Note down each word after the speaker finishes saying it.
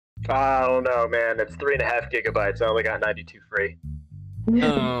Oh no, man, it's 3.5 gigabytes. I only got 92 free.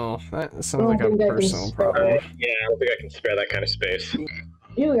 Oh, that sounds like a personal problem. Yeah, I don't think I can spare that kind of space.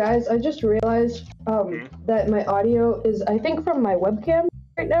 You guys, I just realized that my audio is, I think, from my webcam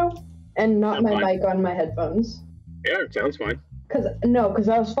right now, and not my mic on my headphones. Yeah, it sounds fine. Cause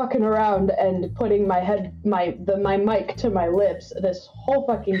I was fucking around and putting my mic to my lips this whole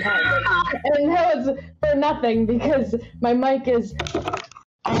fucking time, and now it's for nothing because my mic is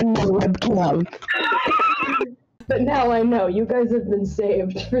on my webcam. But now I know you guys have been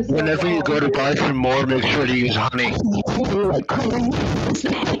saved for so Whenever long. you go to buy some more, make sure to use honey.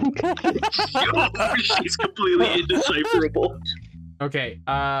 She's completely indecipherable. Okay,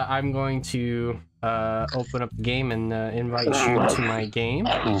 I'm going to open up the game and invite you to my game.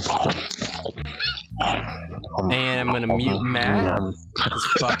 And I'm gonna mute Matt.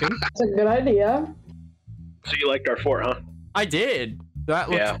 Fucking. That's a good idea. So you liked our fort, huh? I did. That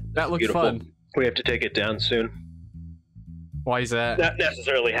looked beautiful. fun. We have to take it down soon. Why is that? Not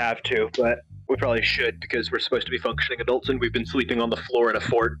necessarily have to, but we probably should because we're supposed to be functioning adults and we've been sleeping on the floor in a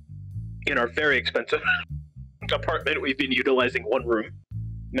fort in our very expensive apartment. We've been utilizing one room.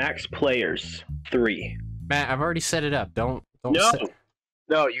 Max players 3. Matt, I've already set it up. Don't.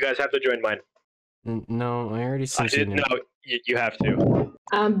 No, you guys have to join mine. No, I already sent you. No, you have to.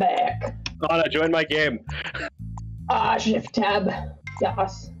 I'm back. Anna, join my game. Shift tab.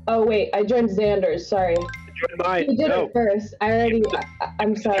 Yes. Oh wait, I joined Xander's. Sorry. Join mine. You did it first. I already.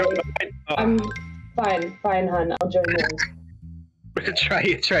 I'm sorry. I'm fine, hun. I'll join you. Try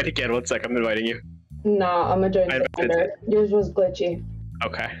it again. 1 sec. I'm inviting you. No, I'm gonna join Xander. Yours was glitchy.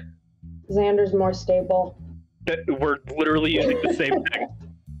 Okay. Xander's more stable. We're literally using the same thing.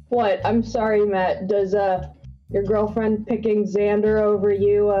 What? I'm sorry, Matt. Does your girlfriend picking Xander over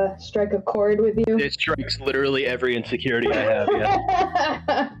you strike a chord with you? It strikes literally every insecurity I have.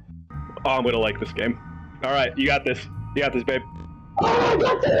 Yeah. Oh, I'm gonna like this game. All right, you got this. You got this, babe. Oh, I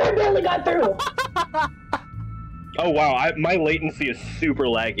got through! I barely got through! Oh, wow. My latency is super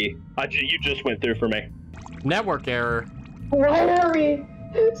laggy. You just went through for me. Network error. Why are we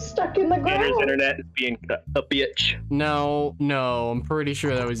stuck in the ground? Xander's internet is being a bitch. No, I'm pretty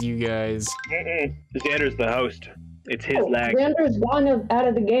sure that was you guys. Xander's the host. It's his lag. Xander's gone out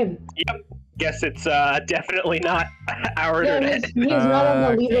of the game. Yep. Guess it's definitely not our internet. He's not on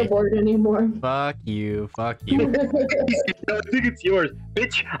the leaderboard anymore. Fuck you. No, I think it's yours.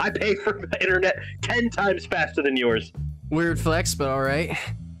 Bitch, I pay for my internet 10 times faster than yours. Weird flex, but alright.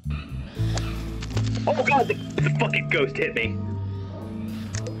 Oh god, the fucking ghost hit me.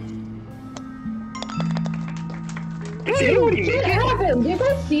 Did anybody make it? Happened? Do you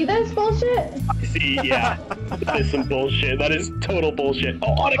guys see this bullshit? I see, yeah. That is some bullshit. That is total bullshit.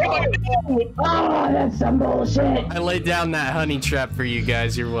 Oh, that's some bullshit. I laid down that honey trap for you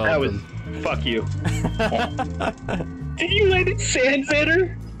guys. You're welcome. That was... Fuck you. Did you land in sand,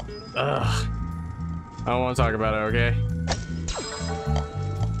 Xander? Ugh. I don't want to talk about it, okay?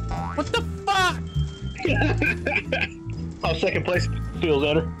 What the fuck? Oh, second place feels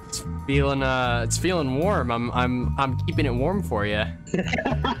better. It's feeling warm. I'm keeping it warm for you.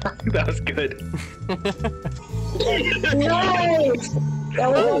 That was good. Nice. That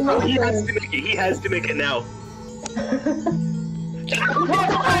was awesome. He has to make it now.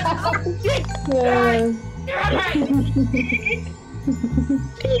 Yeah.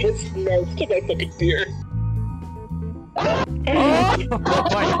 It's nice to my fucking deer. Oh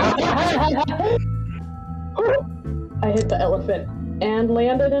my god. I hit the elephant and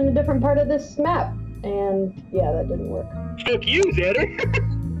landed in a different part of this map, and yeah, that didn't work. Fuck you, Xander.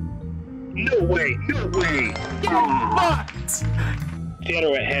 No way, no way. Xander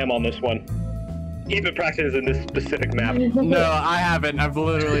went ham on this one. He's been practicing this specific map. No, I haven't. I've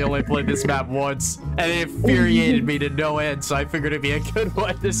literally only played this map once, and it infuriated me to no end, so I figured it'd be a good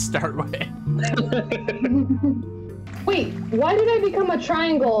one to start with. Wait, why did I become a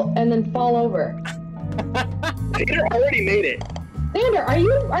triangle and then fall over? Xander already made it. Xander, are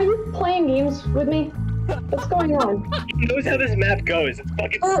you playing games with me? What's going on? He knows how this map goes. It's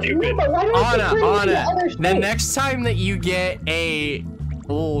fucking stupid. No, but why do I keep bringing the other the straight? next time that you get a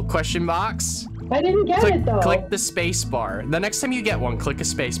little question box, I didn't get it though. Click the space bar. The next time you get one, click a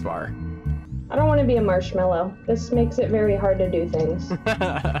space bar. I don't want to be a marshmallow. This makes it very hard to do things.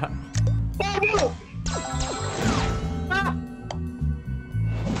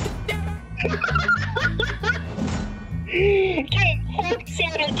 Get hooked,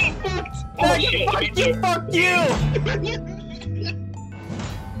 Xander, get hooked! Oh shit, fuck you! Fuck you!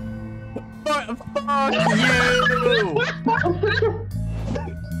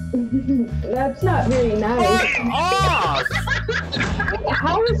 That's not very nice. Fuck off!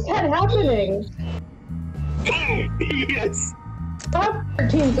 How is that happening? Yes. Stop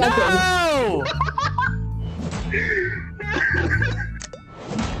 13 seconds. No!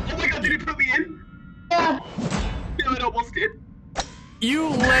 Oh my god, did it put me in? Yeah. No, it almost did. You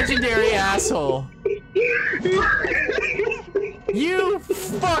legendary asshole. You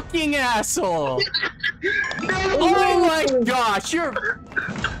fucking asshole. Oh my gosh, you're...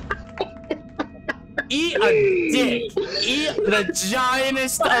 Eat a dick. Eat the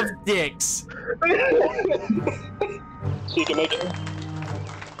giantest of dicks. So you can make it.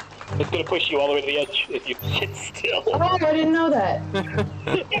 It's gonna push you all the way to the edge if you sit still. Oh, I didn't know that.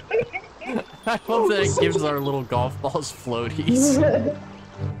 I hope that it gives our little golf balls floaties.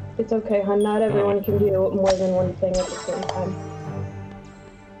 It's okay, hon. Not everyone can do more than one thing at the same time.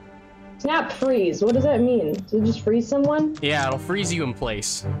 Snap freeze. What does that mean? Does it just freeze someone? Yeah, it'll freeze you in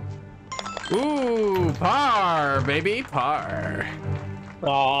place. Ooh, par, baby, par.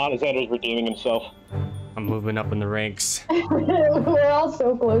 Aw, Xander's redeeming himself. I'm moving up in the ranks. We're all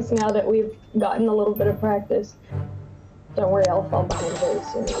so close now that we've gotten a little bit of practice. Don't worry, I'll fall behind very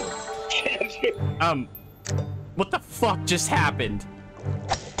soon. What the fuck just happened?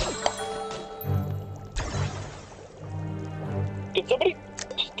 Did somebody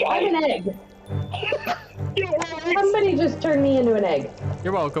just die? I'm an egg. Yo, Alex! Somebody just turned me into an egg.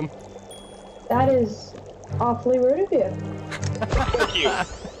 You're welcome. That is awfully rude of you. Fuck you.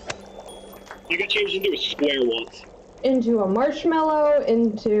 You got changed into a square once. Into a marshmallow,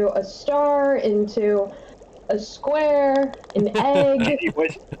 into a star, into a square, an egg.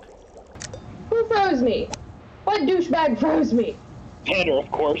 Who froze me? What douchebag froze me? Xander,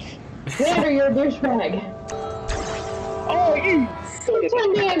 of course. Xander, you're a douchebag. Oh, you son You of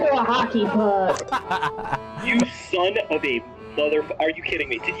turned me into a hockey puck. You son of a mother... Are you kidding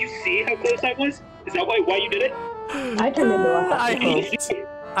me? Did you see how close I was? Is that why you did it? I turned into a I hockey puck.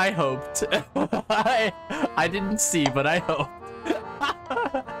 hoped. I hoped. I didn't see, but I hoped.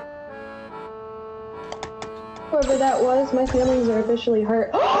 Whoever that was, my feelings are officially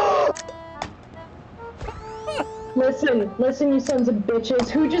hurt. Listen, you sons of bitches.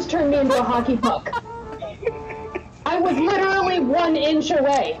 Who just turned me into a hockey puck? I was literally 1 inch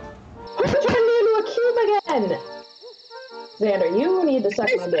away. Who turned me into a cube again? Xander, you need to suck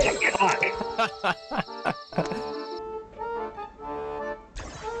my dick.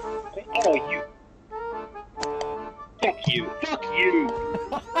 Oh, you. Fuck you. Fuck you.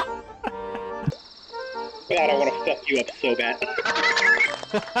 God, I want to fuck you up so bad.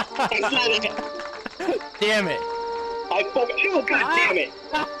 I said it. Damn it. I fucking. Oh, god damn it.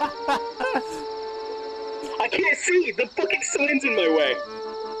 I can't see. The fucking sign's in my way.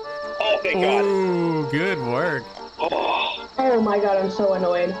 Oh, thank god. Ooh, good work. Oh my god, I'm so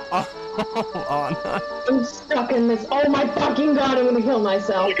annoyed. Oh, no. I'm stuck in this. Oh my fucking god, I'm gonna kill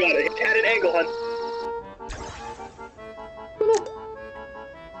myself. You got it. At an angle, hun.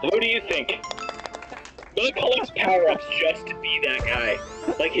 Who do you think? He collects power-ups just to be that guy.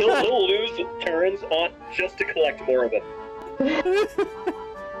 Like, he'll lose turns on just to collect more of them.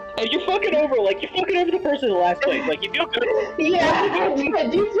 And you're fucking over the person in the last place. Like, you feel good. Yeah, do you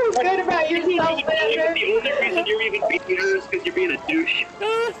feel good about yourself, Xander? The only reason you're even beating her is because you're being a douche.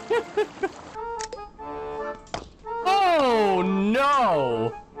 Oh,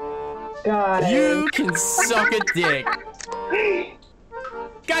 no. God. You can suck a dick.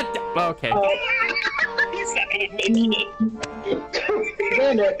 God damn. Okay. He's not gonna make it.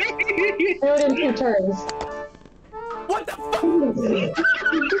 Xander, do it in 2 turns. What the fuck?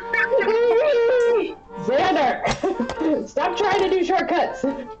 Xander! Stop trying to do shortcuts!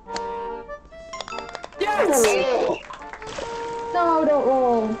 Yes! No, don't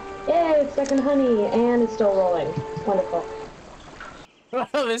roll. Yay, it's stuck in honey, and it's still rolling. Wonderful.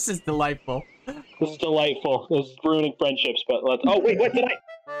 This is delightful. This is delightful. This is ruining friendships, but let's... Oh, wait, what did I...